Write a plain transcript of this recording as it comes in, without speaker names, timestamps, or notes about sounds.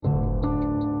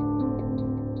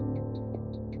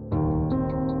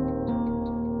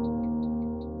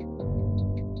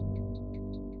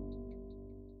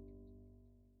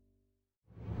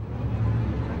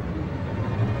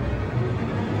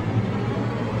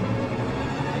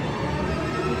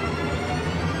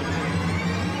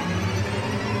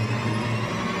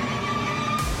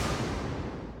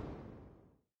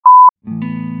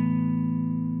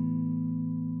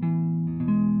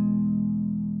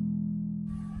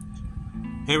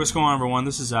Hey, what's going on, everyone?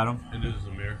 This is Adam. And this is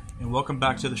Ameer. And welcome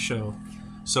back to the show.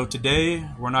 So today,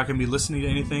 we're not going to be listening to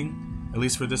anything, at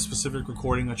least for this specific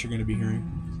recording that you're going to be hearing.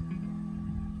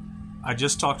 I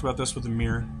just talked about this with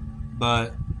Ameer,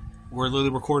 but we're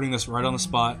literally recording this right on the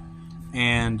spot,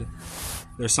 and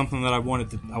there's something that I want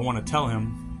to tell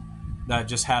him that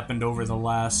just happened over the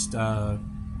last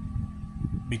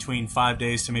between 5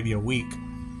 days to maybe a week,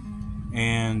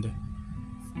 and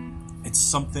it's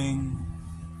something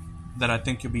that I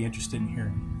think you'll be interested in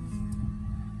hearing.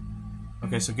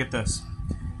 Okay, so get this.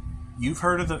 Have you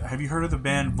heard of the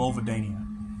band Vulvodynia?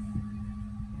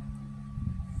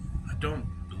 I don't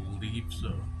believe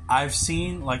so. I've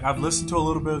listened to a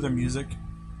little bit of their music.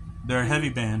 They're a heavy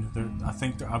band.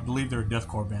 I believe they're a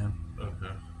deathcore band.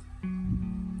 Okay.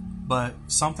 But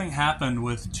something happened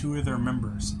with two of their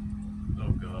members. Oh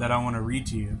God. That I want to read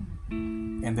to you.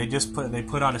 And they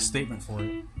put out a statement for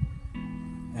it.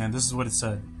 And this is what it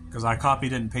said. Because I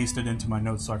copied it and pasted it into my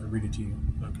notes so I could read it to you.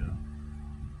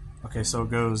 Okay, so it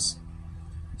goes,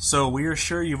 "So we are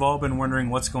sure you've all been wondering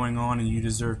what's going on and you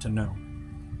deserve to know.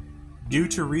 Due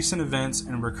to recent events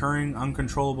and recurring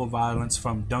uncontrollable violence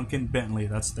from Duncan Bentley,"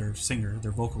 that's their singer,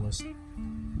 their vocalist,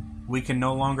 "we can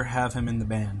no longer have him in the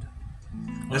band."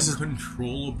 This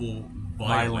Uncontrollable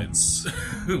violence.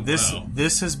 Wow.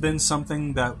 This has been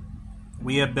something that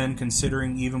we have been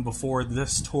considering even before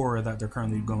this tour that they're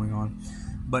currently going on,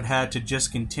 but had to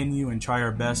just continue and try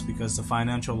our best because the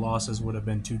financial losses would have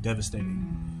been too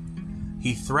devastating.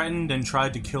 He threatened and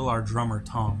tried to kill our drummer,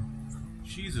 Tom.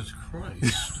 Jesus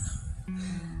Christ.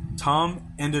 Tom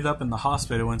ended up in the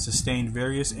hospital and sustained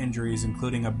various injuries,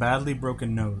 including a badly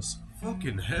broken nose.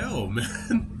 Fucking hell,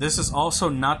 man. This is also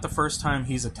not the first time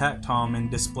he's attacked Tom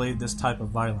and displayed this type of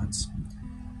violence.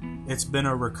 It's been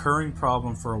a recurring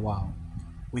problem for a while.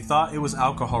 We thought it was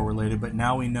alcohol related, but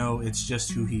now we know it's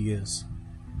just who he is.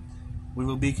 We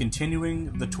will be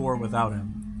continuing the tour without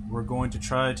him. We're going to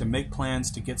try to make plans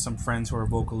to get some friends who are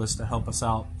vocalists to help us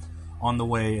out on the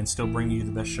way and still bring you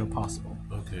the best show possible.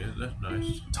 Okay, that's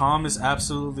nice. Tom is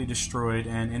absolutely destroyed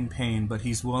and in pain, but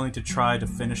he's willing to try to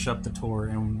finish up the tour,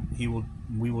 and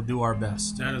we will do our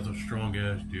best." That is a strong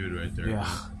ass dude right there. Yeah.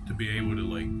 Man. To be able to,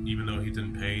 like, even though he's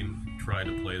in pain, try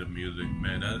to play the music,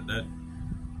 man. That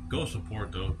go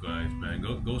support those guys, man.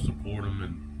 Go support them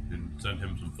and send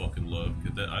him some fucking love,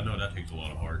 because I know that takes a lot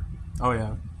of heart. Oh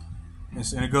yeah.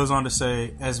 And it goes on to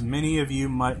say, "As many of you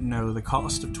might know, the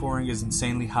cost of touring is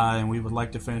insanely high, and we would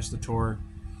like to finish the tour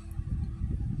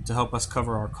to help us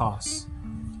cover our costs.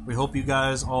 We hope you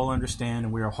guys all understand,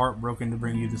 and we are heartbroken to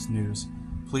bring you this news.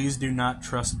 Please do not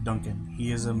trust Duncan.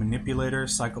 He is a manipulator,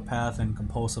 psychopath, and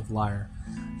compulsive liar.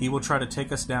 He will try to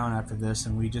take us down after this,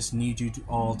 and we just need you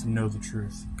all to know the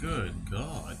truth." Good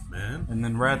God, man. And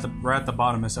then right at the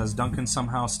bottom it says, "Duncan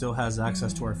somehow still has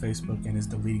access to our Facebook and is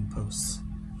deleting posts."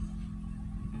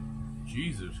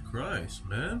 Jesus Christ,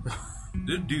 man.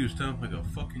 This dude sounds like a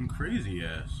fucking crazy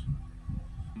ass.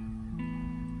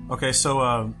 Okay,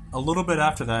 so a little bit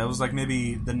after that, it was like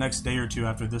maybe the next day or two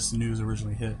after this news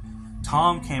originally hit,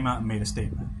 Tom came out and made a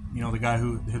statement. You know, the guy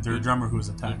their drummer who was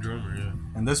attacked. The drummer, yeah.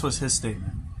 And this was his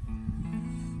statement.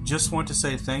 "Just want to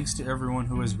say thanks to everyone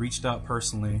who has reached out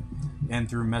personally and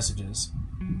through messages.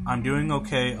 I'm doing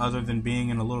okay other than being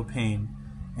in a little pain,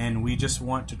 and we just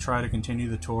want to try to continue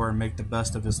the tour and make the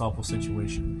best of this awful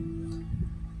situation.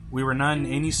 We were not in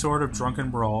any sort of drunken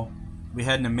brawl. We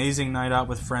had an amazing night out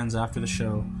with friends after the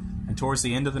show, and towards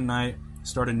the end of the night,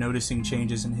 started noticing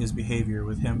changes in his behavior,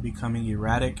 with him becoming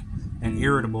erratic and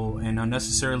irritable and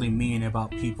unnecessarily mean about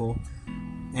people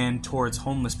and towards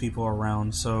homeless people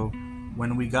around. So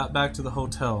when we got back to the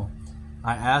hotel,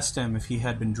 I asked him if he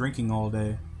had been drinking all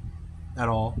day at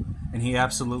all, and he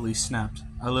absolutely snapped.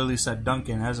 I literally said,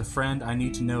 'Duncan, as a friend, I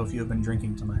need to know if you have been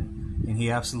drinking tonight,' and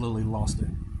he absolutely lost it.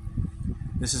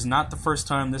 This is not the first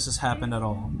time this has happened at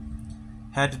all.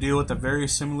 Had to deal with a very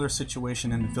similar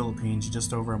situation in the Philippines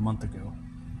just over a month ago,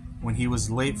 when he was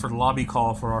late for the lobby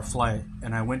call for our flight,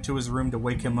 and I went to his room to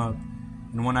wake him up,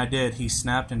 and when I did, he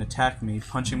snapped and attacked me,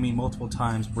 punching me multiple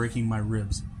times, breaking my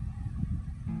ribs.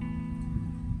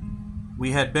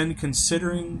 We had been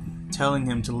considering telling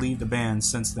him to leave the band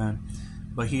since then,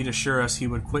 but he'd assure us he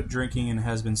would quit drinking and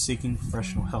has been seeking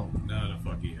professional help. No, the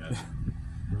fuck he has.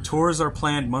 Tours are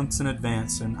planned months in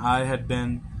advance, and I had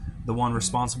been the one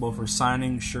responsible for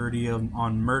signing surety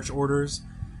on merch orders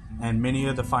and many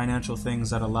of the financial things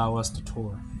that allow us to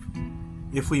tour.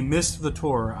 If we missed the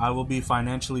tour, I will be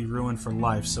financially ruined for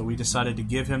life, so we decided to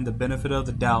give him the benefit of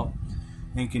the doubt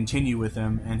and continue with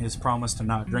him and his promise to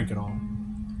not drink at all.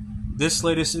 This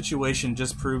latest situation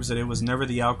just proves that it was never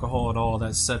the alcohol at all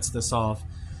that sets this off,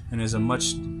 and is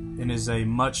and is a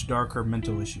much darker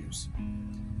mental issues.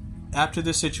 After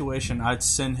this situation, I'd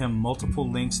send him multiple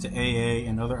links to AA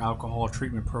and other alcohol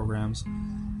treatment programs,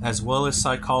 as well as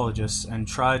psychologists, and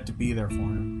tried to be there for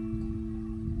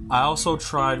him. I also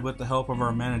tried, with the help of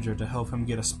our manager, to help him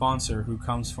get a sponsor who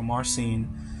comes from our scene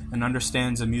and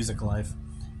understands the music life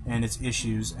and its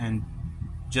issues, and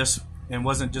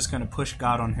wasn't just going to push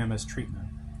God on him as treatment.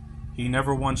 He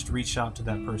never once reached out to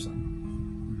that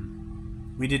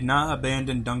person. We did not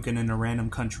abandon Duncan in a random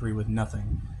country with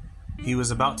nothing. He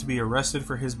was about to be arrested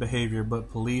for his behavior,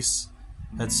 but police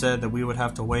had said that we would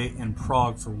have to wait in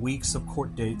Prague for weeks of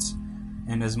court dates,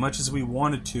 and as much as we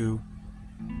wanted to,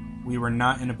 we were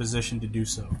not in a position to do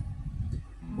so.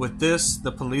 With this,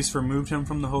 the police removed him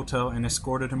from the hotel and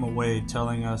escorted him away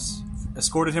from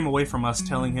us,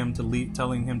 telling him to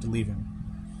leave him.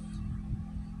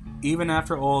 Even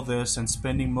after all this and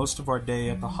spending most of our day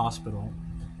at the hospital,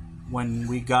 when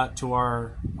we got to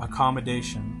our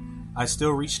accommodation, I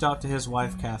still reached out to his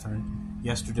wife, Catherine,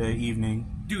 yesterday evening.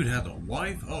 Dude has a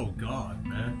wife? Oh, God,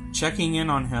 man. Checking in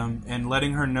on him and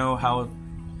letting her know how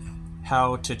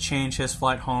to change his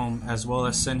flight home, as well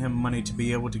as send him money to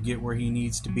be able to get where he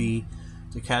needs to be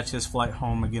to catch his flight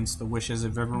home against the wishes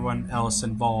of everyone else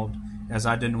involved, as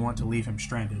I didn't want to leave him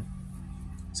stranded.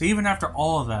 So even after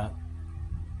all of that,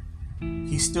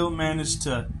 he still managed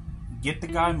to get the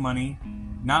guy money,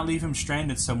 not leave him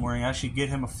stranded somewhere, and actually get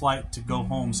him a flight to go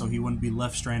home so he wouldn't be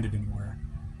left stranded anywhere.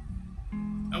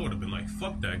 I would have been like,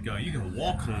 fuck that guy. You can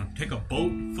walk home, take a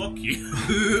boat, fuck you.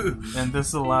 And this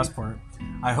is the last part.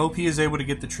 I hope he is able to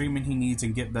get the treatment he needs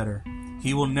and get better.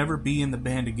 He will never be in the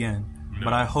band again,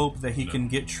 but I hope that he can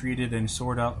get treated and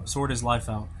sort his life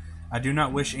out. I do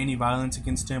not wish any violence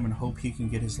against him and hope he can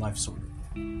get his life sorted.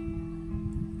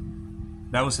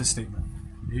 That was his statement.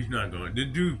 He's not going. The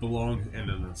dude belongs in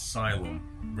an asylum,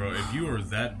 bro. If you are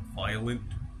that violent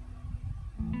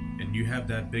and you have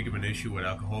that big of an issue with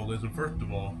alcoholism, first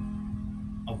of all,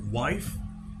 a wife?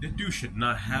 This dude should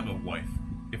not have a wife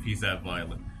if he's that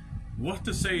violent. What's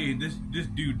to say this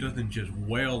dude doesn't just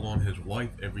wail on his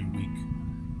wife every week?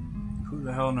 Who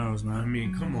the hell knows, man? I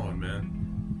mean, come on,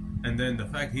 man. And then the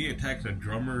fact he attacks a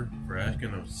drummer for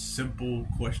asking a simple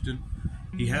question.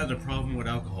 He has a problem with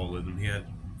alcoholism. He has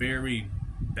very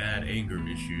bad anger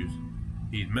issues.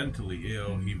 He's mentally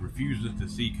ill. He refuses to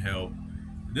seek help.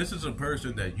 This is a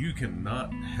person that you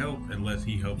cannot help unless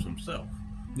he helps himself.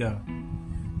 Yeah.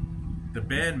 The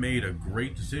band made a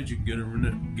great decision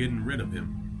getting rid of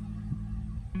him.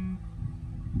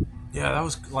 Yeah, that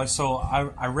was like, so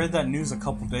I read that news a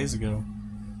couple days ago,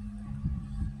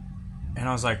 and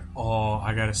I was like, oh,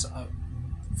 I gotta.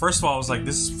 First of all, I was like,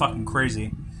 this is fucking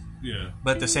crazy. Yeah.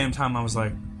 But at the same time, I was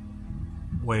like,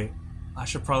 wait, I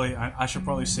should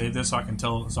probably save this so I can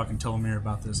tell Ameer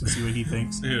about this and see what he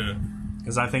thinks. Yeah.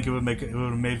 Because I think it would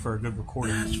have made for a good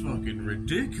recording. That's fucking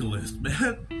ridiculous,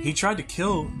 man. He tried to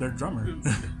kill their drummer.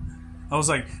 I was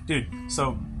like, dude.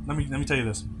 So let me tell you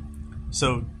this.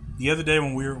 So the other day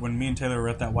when me and Taylor were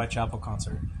at that Whitechapel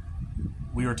concert,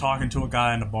 we were talking to a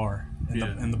guy in the bar.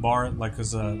 In the bar, like,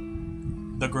 cause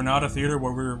the Granada Theater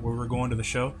where we're going to the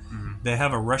show, they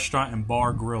have a restaurant and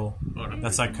bar grill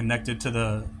that's like connected to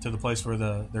the place where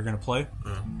they're gonna play.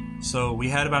 So we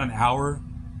had about an hour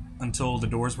until the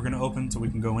doors were gonna open so we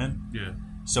can go in. Yeah.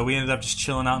 So we ended up just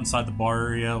chilling out inside the bar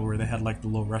area where they had like the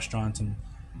little restaurants and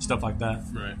stuff like that.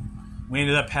 Right. We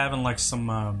ended up having like some.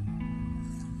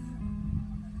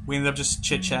 We ended up just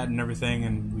chit chatting and everything,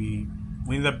 and we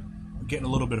ended up getting a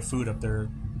little bit of food up there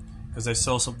because they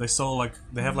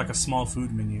have like a small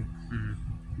food menu. Mm-hmm.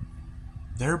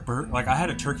 Their like I had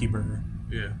a turkey burger.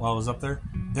 Yeah. While I was up there,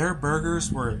 their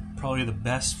burgers were probably the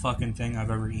best fucking thing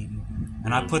I've ever eaten,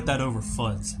 and I put that over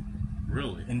Fudd's.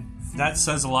 Really? And that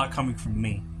says a lot coming from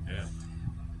me. Yeah.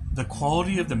 The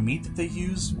quality of the meat that they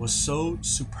used was so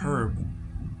superb.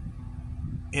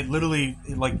 It literally,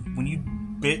 like, when you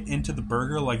bit into the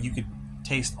burger, like, you could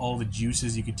taste all the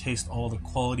juices, you could taste all the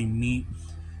quality meat.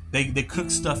 They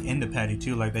cooked stuff in the patty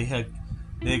too. Like they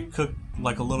cooked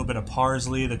like a little bit of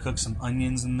parsley. They cooked some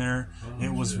onions in there.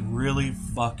 It was really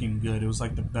fucking good. It was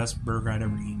like the best burger I'd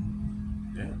ever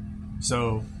eaten. Yeah.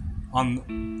 So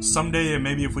on someday,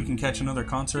 maybe if we can catch another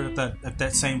concert at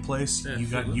that same place, you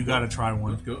got to try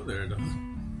one. Let's go there, though.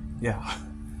 Yeah.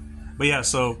 But yeah,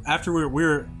 so after we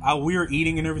were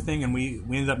eating and everything, and we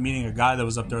ended up meeting a guy that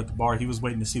was up there at the bar. He was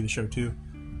waiting to see the show too,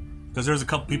 because there was a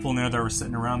couple people in there that were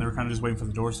sitting around. They were kind of just waiting for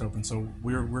the doors to open. So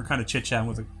we were kind of chit chatting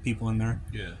with the people in there.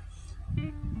 Yeah.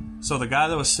 So the guy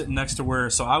that was sitting next to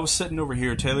so I was sitting over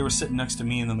here, Taylor was sitting next to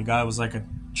me, and then the guy was like a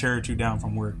chair or two down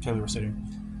from where Taylor was sitting.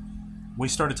 We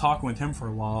started talking with him for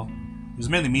a while. It was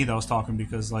mainly me that was talking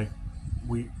because, like,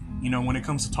 we, when it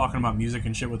comes to talking about music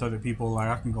and shit with other people, like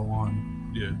I can go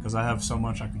on, because I have so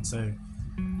much I can say.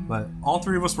 But all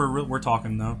three of us were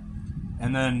talking though,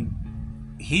 and then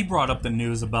he brought up the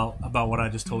news about what I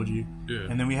just told you,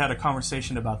 and then we had a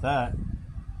conversation about that,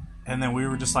 and then we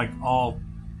were just like all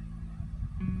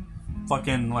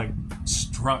fucking like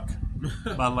struck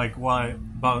by like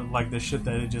the shit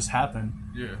that had just happened.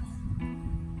 Yeah.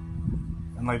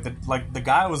 And the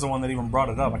guy was the one that even brought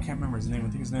it up. I can't remember his name. I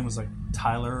think his name was like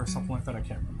Tyler or something like that. I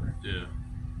can't remember. Yeah.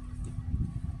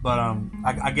 But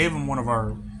I gave him one of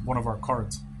our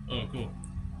cards. Oh, cool.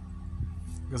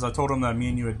 Because I told him that me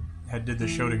and you had did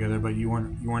this show together, but you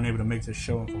weren't able to make this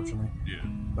show, unfortunately. Yeah.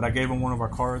 But I gave him one of our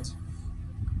cards,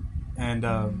 and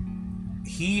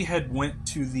he had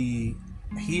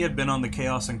been on the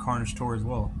Chaos and Carnage tour as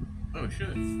well. Oh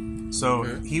shit.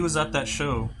 So he was at that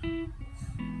show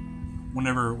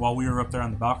while we were up there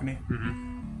on the balcony.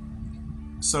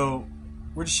 Mm-hmm. So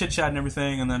we're just chit-chatting and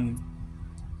everything, and then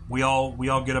we all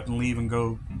get up and leave and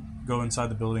go inside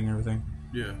the building and everything.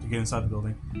 Yeah. To get inside the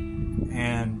building.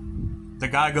 And the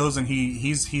guy goes and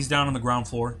he's down on the ground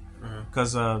floor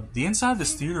because the inside of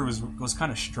this theater was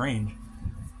kind of strange,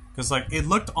 because like it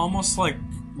looked almost like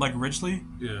Ridgely.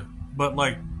 Yeah. But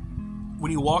like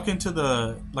when you walk into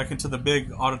the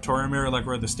big auditorium area, like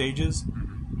where the stage is,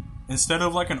 instead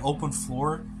of like an open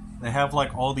floor, they have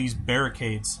like all these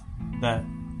barricades that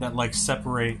like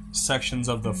separate sections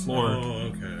of the floor.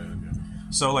 Oh, okay.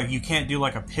 So like you can't do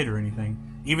like a pit or anything.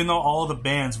 Even though all the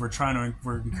bands were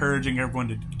encouraging everyone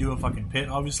to do a fucking pit,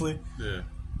 obviously. Yeah.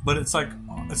 But it's like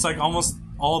almost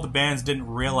all the bands didn't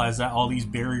realize that all these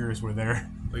barriers were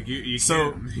there. Like you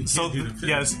so can't do the pit.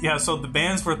 yes, yeah. So the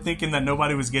bands were thinking that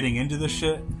nobody was getting into this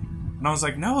shit, and I was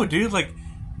like, no, dude. Like,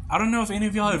 I don't know if any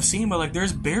of y'all have seen, but like,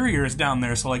 there's barriers down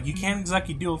there. So like, you can't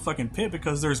exactly do a fucking pit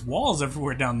because there's walls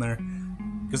everywhere down there,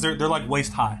 because they're like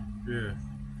waist high. Yeah.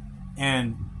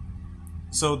 And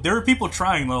so there were people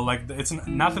trying though. Like, it's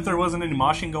not that there wasn't any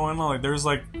moshing going on. Like, there's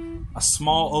like a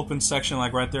small open section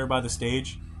like right there by the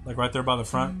stage, like right there by the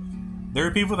front. There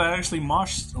were people that actually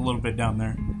moshed a little bit down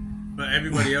there. But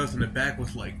everybody else in the back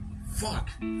was like, "Fuck!"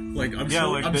 Like I'm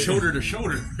shoulder to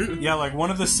shoulder. Yeah, like one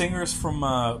of the singers from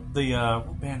what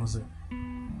band was it?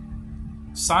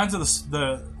 Signs of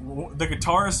the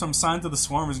guitarist from Signs of the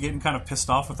Swarm was getting kind of pissed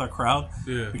off with our crowd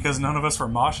because none of us were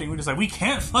moshing. We're just like, we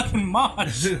can't fucking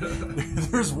mosh.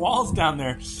 There's walls down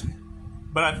there.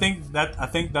 But I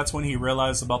think that's when he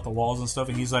realized about the walls and stuff,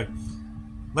 and he's like,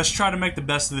 let's try to make the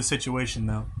best of the situation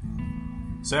though.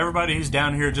 So everybody who's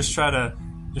down here, just try to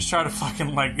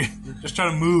fucking like just try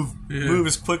to move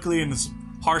as quickly and as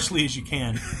harshly as you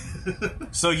can.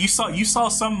 So you saw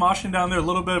some moshing down there a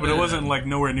little bit, but it wasn't like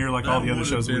nowhere near like all the other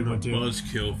shows we went to. That would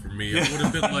have been a buzzkill for me. It would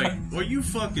have been like, "Are you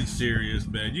fucking serious,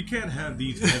 man? You can't have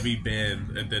these heavy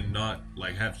bands and then not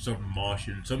like have some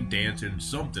moshing, some dancing,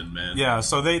 something, man." Yeah.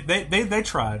 So they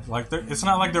tried. Like, it's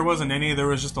not like there wasn't any. There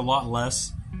was just a lot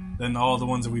less than all the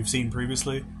ones that we've seen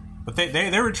previously. But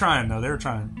they were trying though. They were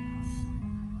trying.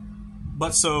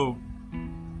 But so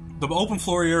the open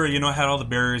floor area, had all the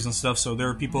barriers and stuff, so there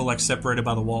were people like separated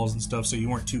by the walls and stuff, so you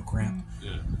weren't too cramped.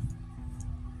 Yeah.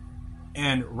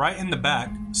 And right in the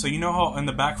back, so you know how in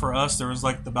the back for us there was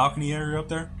like the balcony area up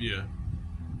there? Yeah.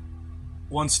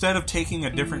 Well, instead of taking a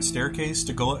different staircase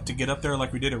to get up there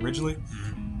like we did originally,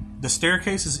 the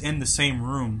staircase is in the same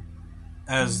room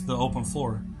as the open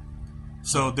floor.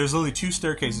 So there's literally two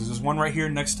staircases. There's one right here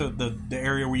next to the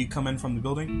area where you come in from the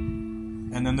building.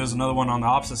 And then there's another one on the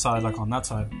opposite side, like on that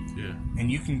side. Yeah. And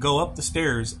you can go up the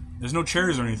stairs. There's no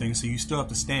chairs or anything, so you still have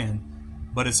to stand.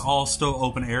 But it's all still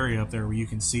open area up there where you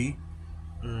can see.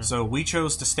 So we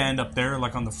chose to stand up there,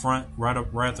 like on the front, right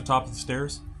at the top of the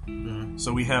stairs.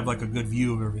 So we have like a good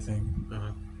view of everything.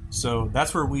 So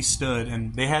that's where we stood,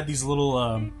 and they had these little.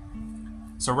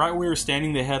 So right where we were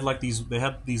standing, they had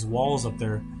these walls up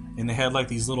there, and they had like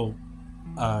these little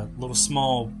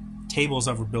small tables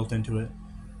that were built into it.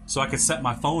 So I could set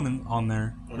my phone on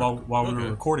there while we were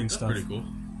recording stuff. That's pretty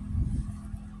cool.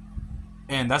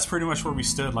 And that's pretty much where we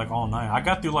stood like all night. I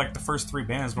got through like the first 3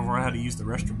 bands before I had to use the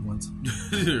restroom once.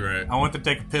 Right. I went to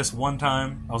take a piss one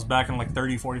time. I was back in like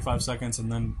 30, 45 seconds, and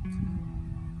then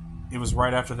it was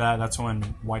right after that. That's when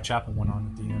Whitechapel went on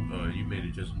at the end. Oh, you made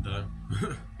it just in time.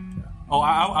 Yeah. Oh,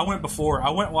 I went before.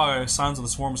 I went while Signs of the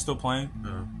Swarm was still playing.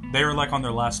 They were like on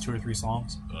their last 2 or 3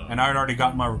 songs, and I had already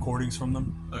gotten my recordings from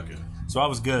them. Okay. So I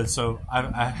was good. So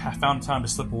I found time to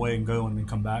slip away and go and then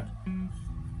come back.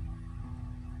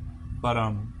 But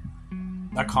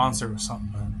that concert was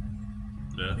something, man.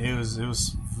 Yeah. It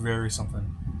was very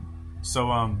something. So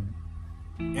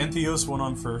Entheos went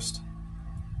on first.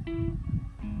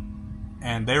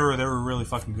 and they were really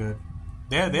fucking good.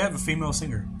 They have a female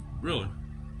singer. Really?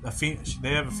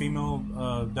 They have a female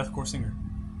deathcore singer.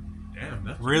 Damn,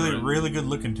 that's really surprising. really good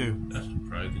looking too. That's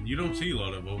surprising. You don't see a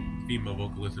lot of female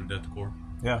vocalists in deathcore.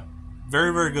 Yeah,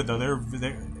 very very good though.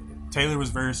 Taylor was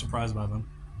very surprised by them,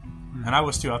 and I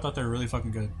was too. I thought they were really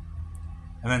fucking good.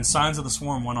 And then Signs of the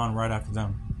Swarm went on right after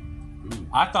them. Ooh.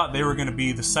 I thought they were going to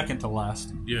be the second to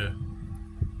last. Yeah.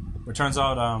 But it turns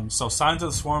out, so Signs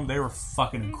of the Swarm, they were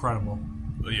fucking incredible.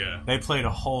 Yeah. They played a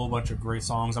whole bunch of great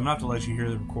songs. I'm going to have to let you hear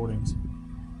the recordings.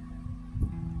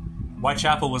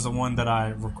 Whitechapel was the one that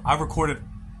I recorded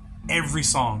every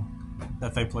song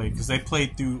that they played, because they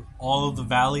played through all of the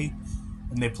Valley,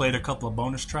 and they played a couple of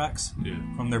bonus tracks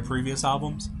from their previous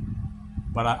albums.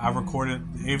 But I recorded,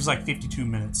 it was like 52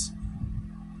 minutes.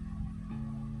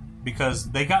 Because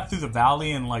they got through the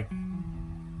Valley in like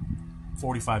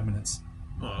 45 minutes.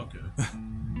 Oh, okay.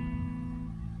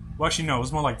 Well, actually, no, it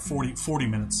was more like 40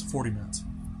 minutes. 40 minutes.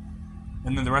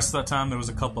 And then the rest of that time, there was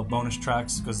a couple of bonus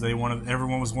tracks because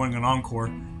everyone was wanting an encore.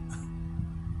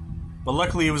 But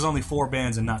luckily, it was only 4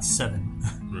 bands and not 7.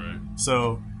 Right.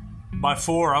 So by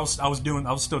 4, I was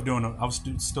still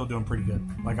doing pretty good.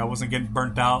 Like, I wasn't getting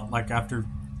burnt out like after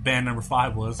band number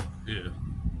 5 was. Yeah.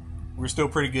 We were still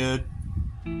pretty good.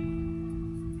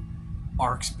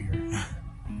 Arc Spear.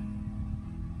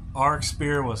 Arc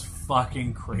Spear was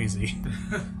fucking crazy.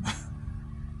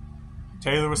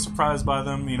 Taylor was surprised by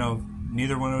them. You know,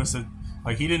 neither one of us had,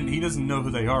 like, he doesn't know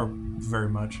who they are very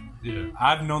much. Yeah.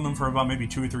 I've known them for about maybe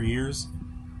 2 or 3 years,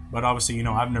 but obviously, you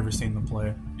know, I've never seen them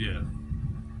play. Yeah.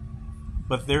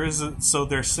 But their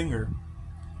singer,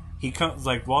 he comes,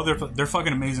 like, while they're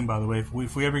fucking amazing, by the way.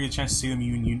 If we ever get a chance to see them,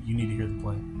 you need to hear them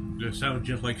play. They sound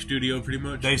just like studio, pretty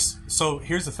much. So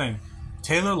here's the thing,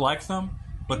 Taylor liked them,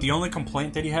 but the only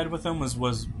complaint that he had with them was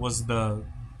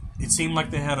it seemed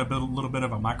like they had a little bit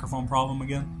of a microphone problem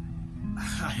again.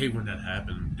 I hate when that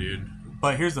happens, dude.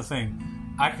 But here's the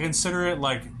thing, I consider it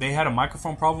like they had a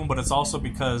microphone problem, but it's also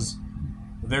because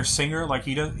their singer, like,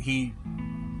 he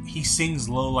sings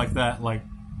low like that, like,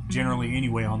 generally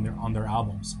anyway on their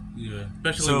albums. Yeah,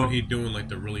 especially when he's doing like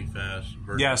the really fast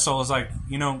version. Yeah, so it's like,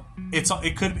 you know,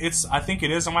 I think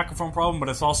it is a microphone problem, but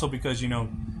it's also because, you know,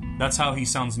 that's how he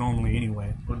sounds normally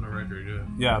anyway. On the record, yeah.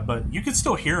 Yeah, but you can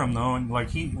still hear him though, and like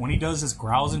when he does his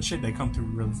growls and shit, they come through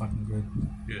really fucking good.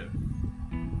 Yeah.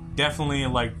 Definitely,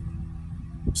 like,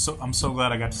 so I'm so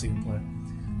glad I got to see him play.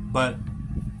 But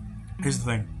here's the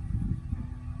thing.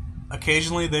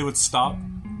 Occasionally they would stop,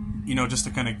 you know, just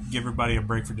to kind of give everybody a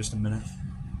break for just a minute.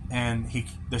 And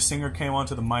the singer came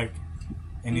onto the mic,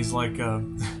 and he's like, I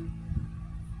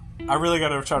really got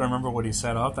to try to remember what he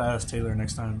said. I'll have to ask Taylor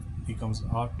next time he comes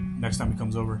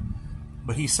over.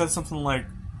 But he said something like,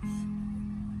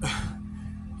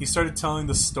 he started telling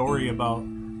the story about.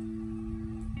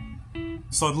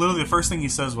 So literally, the first thing he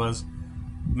says was,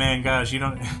 "Man, guys, you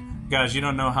don't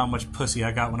know how much pussy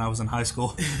I got when I was in high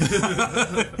school."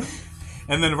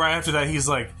 And then right after that, he's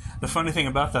like, the funny thing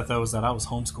about that, though, is that I was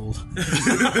homeschooled.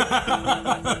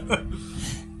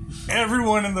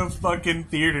 Everyone in the fucking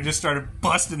theater just started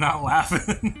busting out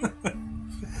laughing.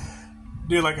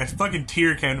 Dude, like a fucking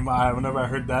tear came to my eye whenever I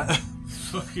heard that.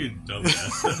 Fucking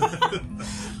dumbass.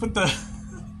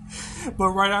 But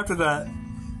right after that,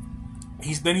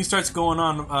 he starts going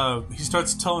on, he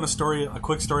starts telling a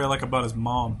quick story, like, about his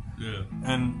mom. Yeah.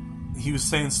 And he was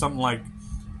saying something like,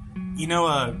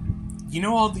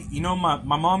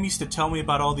 my mom used to tell me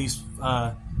about all these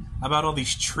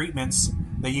treatments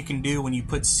that you can do when you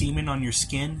put semen on your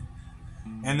skin.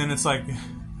 And then it's like,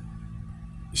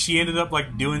 she ended up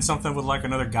like doing something with like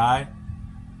another guy,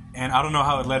 and I don't know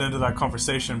how it led into that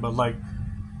conversation, but like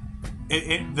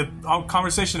the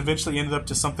conversation eventually ended up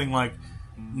to something like,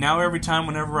 now every time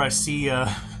whenever I see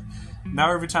like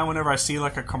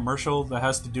a commercial that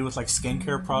has to do with like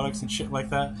skincare products and shit like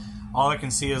that, all I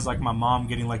can see is like my mom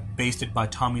getting like basted by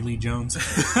Tommy Lee Jones.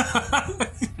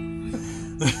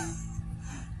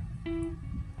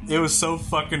 It was so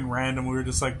fucking random. We were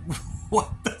just like, what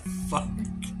the fuck?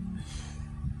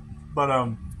 But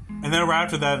and then right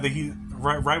after that,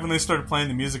 right when they started playing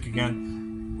the music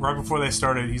again, right before they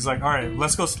started, he's like, all right,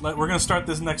 let's go. We're gonna start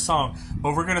this next song,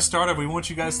 but we're gonna start it. We want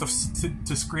you guys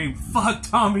to scream, "Fuck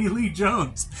Tommy Lee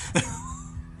Jones,"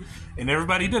 and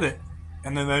everybody did it.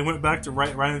 And then they went back to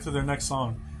right into their next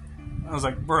song. I was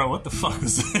like, bro, what the fuck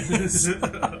was this?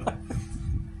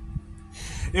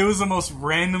 It was the most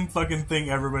random fucking thing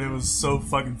ever, but it was so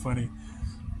fucking funny.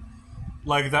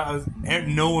 Like,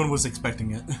 no one was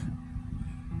expecting it.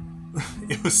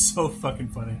 It was so fucking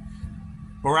funny.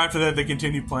 But right after that, they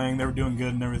continued playing. They were doing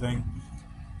good and everything.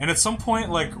 And at some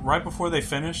point, like right before they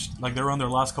finished, like they were on their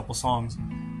last couple songs,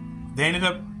 they ended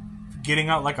up getting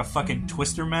out like a fucking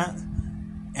twister mat,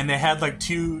 and they had like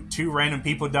two random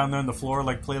people down there on the floor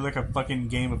like play like a fucking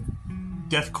game of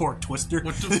deathcore Twister.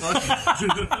 What the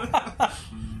fuck?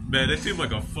 Man, that seemed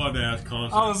like a fun ass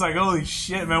concert. I was like, holy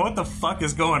shit, man, what the fuck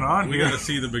is going on We here? gotta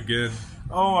see them again.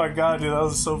 Oh my god, dude, that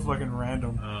was so fucking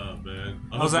random. Oh man,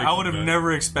 I was like, I would have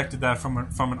never expected that from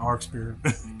an Arc Spirit.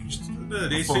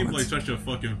 They seemed like such a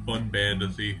fucking fun band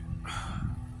to see.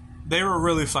 They were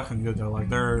really fucking good though. Like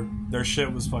their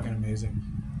shit was fucking amazing.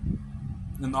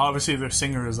 And obviously their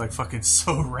singer is like fucking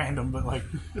so random, but like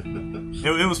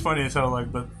it was funny as hell.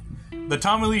 Like, but the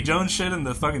Tommy Lee Jones shit and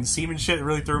the fucking semen shit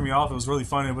really threw me off. It was really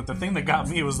funny. But the thing that got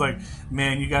me was like,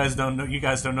 man, you guys don't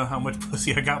know how much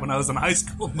pussy I got when I was in high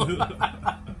school.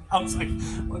 I was like,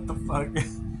 what the fuck?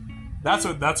 That's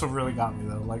what really got me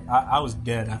though. Like I was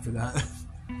dead after that.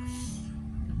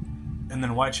 And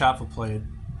then Whitechapel played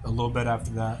a little bit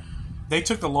after that. They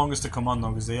took the longest to come on though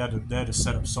because they had to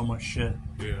set up so much shit.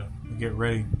 Yeah. To get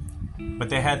ready. But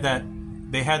they had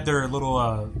their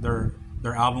little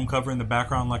their album cover in the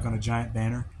background like on a giant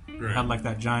banner. Right. It had like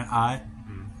that giant eye.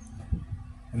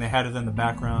 And they had it in the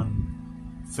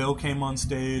background. Phil came on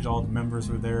stage, all the members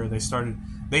were there. They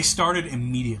started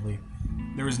immediately.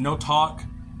 There was no talk,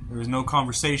 there was no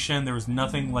conversation, there was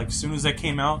nothing. Like as soon as they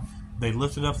came out, they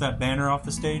lifted up that banner off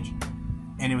the stage.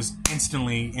 And it was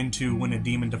instantly into When a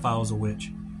Demon Defiles a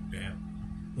Witch.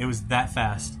 Damn. It was that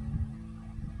fast.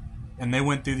 And they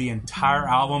went through the entire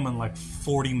album in like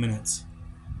 40 minutes.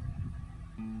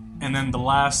 And then the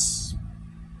last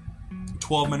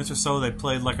 12 minutes or so, they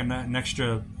played like an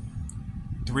extra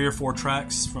 3 or 4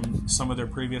 tracks from some of their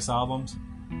previous albums.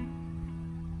 And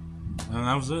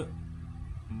that was it.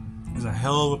 It was a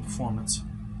hell of a performance.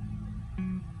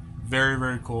 Very,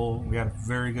 very cool. We had a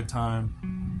very good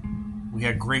time. We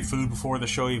had great food before the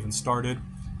show even started.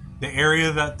 The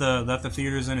area that the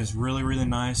theater's in is really, really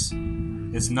nice.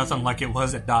 It's nothing like it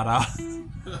was at Dada.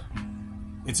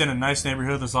 It's in a nice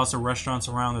neighborhood. There's lots of restaurants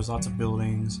around. There's lots of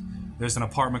buildings. There's an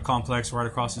apartment complex right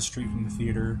across the street from the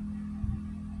theater.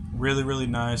 Really, really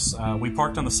nice. We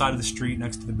parked on the side of the street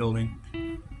next to the building.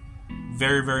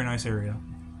 Very, very nice area.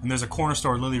 And there's a corner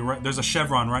store, there's a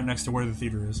Chevron right next to where the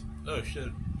theater is. Oh shit,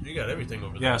 you got everything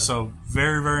over there. Yeah, so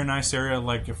very, very nice area.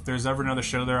 Like if there's ever another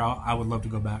show there, I would love to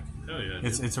go back. Hell yeah,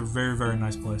 it's a very, very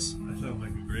nice place. That sounds like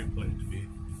a great place to be.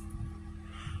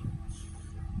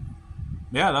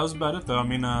 Yeah, that was about it though. I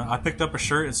mean, I picked up a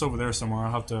shirt. It's over there somewhere.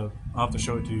 I'll have to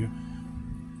show it to you.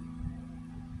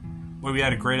 Well, we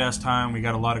had a great ass time. We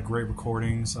got a lot of great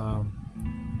recordings.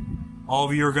 All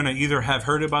of you are gonna either have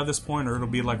heard it by this point, or it'll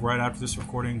be like right after this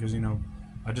recording, because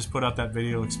I just put out that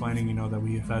video explaining that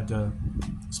we have had to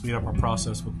speed up our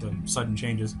process with the sudden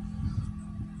changes.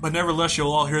 But nevertheless,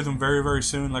 you'll all hear them very, very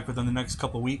soon, like within the next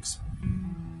couple of weeks.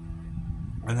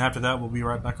 And after that, we'll be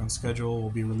right back on schedule.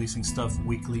 We'll be releasing stuff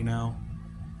weekly now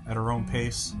at our own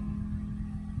pace.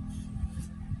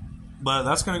 But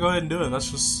that's gonna go ahead and do it.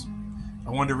 I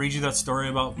wanted to read you that story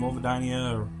about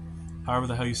Vulvodynia, or however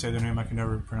the hell you say their name. I can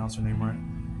never pronounce their name right.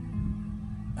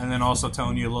 And then also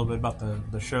telling you a little bit about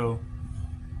the show.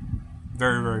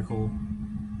 Very, very cool.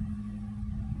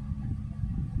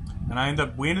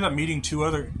 And we ended up meeting two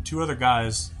other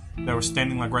guys that were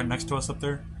standing like right next to us up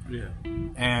there. Yeah.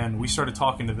 And we started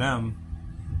talking to them,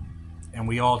 and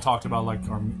we all talked about like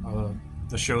our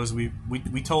the shows we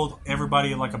told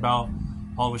everybody like about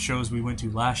all the shows we went to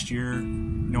last year.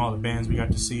 All the bands we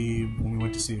got to see when we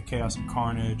went to see the Chaos and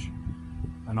Carnage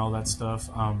and all that stuff.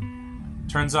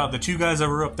 Turns out the 2 guys that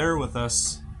were up there with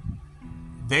us,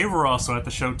 they were also at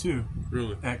the show too.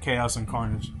 Really? At Chaos and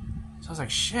Carnage. So I was like,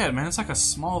 shit, man, it's like a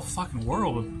small fucking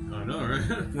world. I know,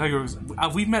 right?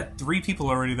 Like we met 3 people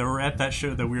already that were at that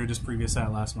show that we were just previous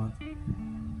at last month.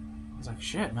 I was like,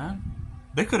 shit, man.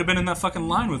 They could have been in that fucking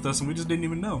line with us and we just didn't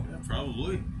even know. Yeah,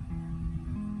 probably.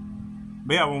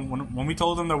 But yeah, when we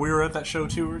told them that we were at that show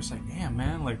too, we were just like, damn,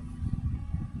 man, like,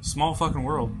 small fucking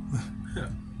world.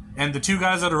 And the 2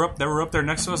 guys that were up there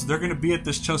next to us, they're gonna be at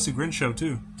this Chelsea Grin show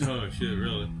too. Oh shit,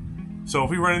 really? So if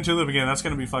we run into them again, that's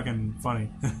gonna be fucking funny.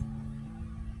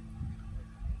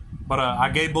 But I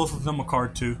gave both of them a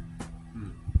card too,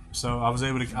 so I was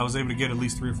able to get at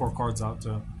least 3 or 4 cards out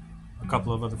to a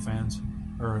couple of other fans,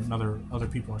 or other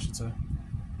people, I should say.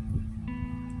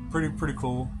 Pretty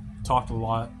cool. Talked a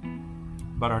lot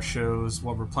about our shows,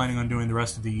 what we're planning on doing the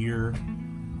rest of the year.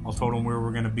 I told them we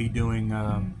were going to be doing,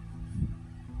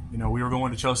 we were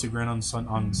going to Chelsea Grin on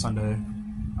Sunday.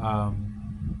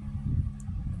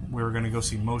 We were going to go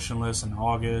see Motionless in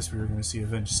August. We were going to see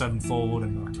Avenged Sevenfold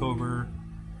in October.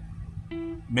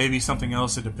 maybe something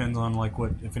else. It depends on like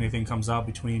what, if anything comes out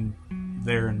between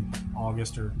there and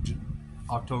August or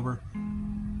October.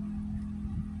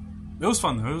 It was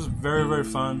fun though. It was very, very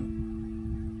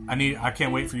fun. I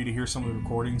can't wait for you to hear some of the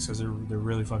recordings because they're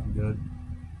really fucking good.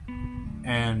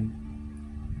 And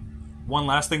one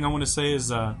last thing I want to say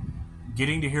is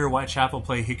getting to hear Whitechapel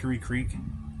play Hickory Creek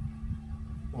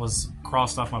was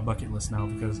crossed off my bucket list now,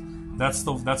 because that's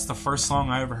the first song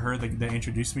I ever heard that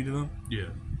introduced me to them. Yeah.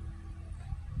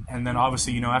 And then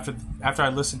obviously, you know, after I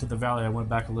listened to The Valley, I went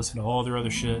back and listened to all their other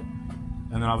shit.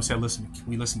 And then obviously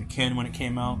we listened to Ken when it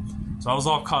came out. So I was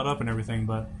all caught up and everything.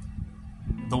 But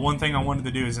the one thing I wanted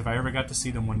to do is, if I ever got to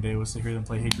see them one day, was to hear them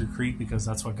play Hickory Creek, because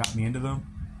that's what got me into them.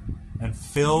 And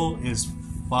Phil is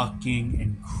fucking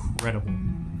incredible.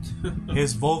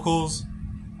 His vocals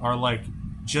are like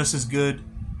just as good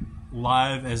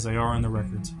live as they are on the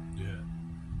records. Yeah.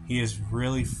 He is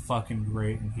really fucking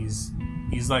great, and he's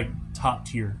like top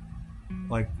tier.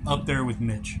 Like up there with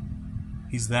Mitch.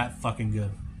 He's that fucking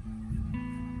good.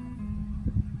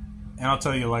 And I'll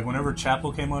tell you, like, whenever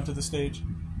Chapel came onto the stage,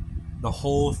 the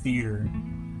whole theater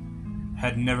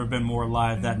had never been more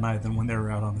live that night than when they were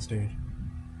out on the stage.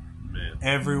 Man.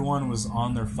 Everyone was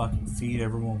on their fucking feet.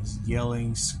 Everyone was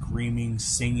yelling, screaming,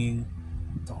 singing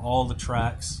to all the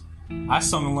tracks. I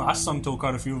sung to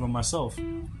quite a few of them myself.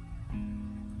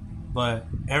 But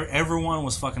everyone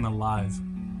was fucking alive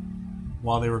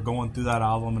while they were going through that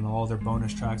album and all their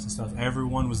bonus tracks and stuff.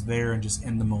 Everyone was there and just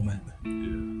in the moment. Yeah.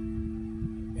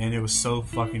 And it was so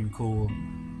fucking cool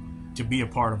to be a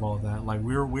part of all of that. Like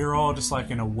we were all just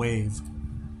like in a wave,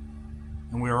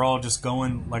 and we were all just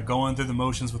going through the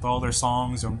motions with all their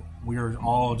songs, and we were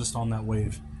all just on that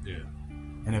wave. Yeah.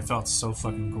 And it felt so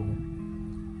fucking cool.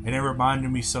 And it reminded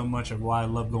me so much of why I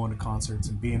love going to concerts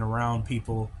and being around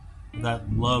people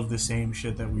that love the same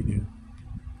shit that we do.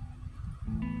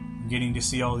 Getting to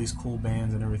see all these cool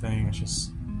bands and everything, it's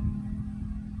just...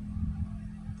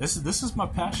 This is my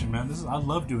passion, man. I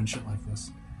love doing shit like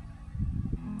this.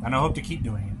 And I hope to keep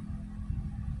doing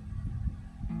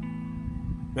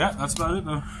it. Yeah, that's about it,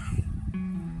 though.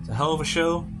 It's a hell of a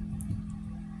show.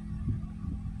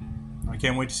 I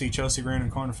can't wait to see Chelsea Green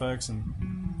and Carnifex and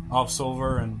Op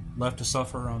Silver and Left to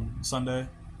Suffer on Sunday.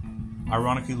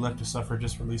 Ironically, Left to Suffer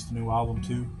just released a new album,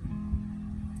 too.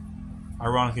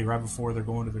 Ironically, right before they're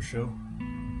going to their show.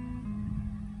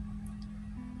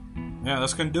 Yeah,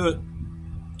 that's going to do it.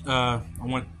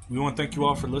 We want to thank you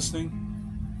all for listening.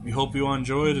 We hope you all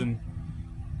enjoyed, and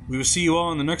we will see you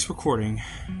all in the next recording,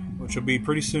 which will be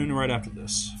pretty soon right after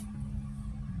this.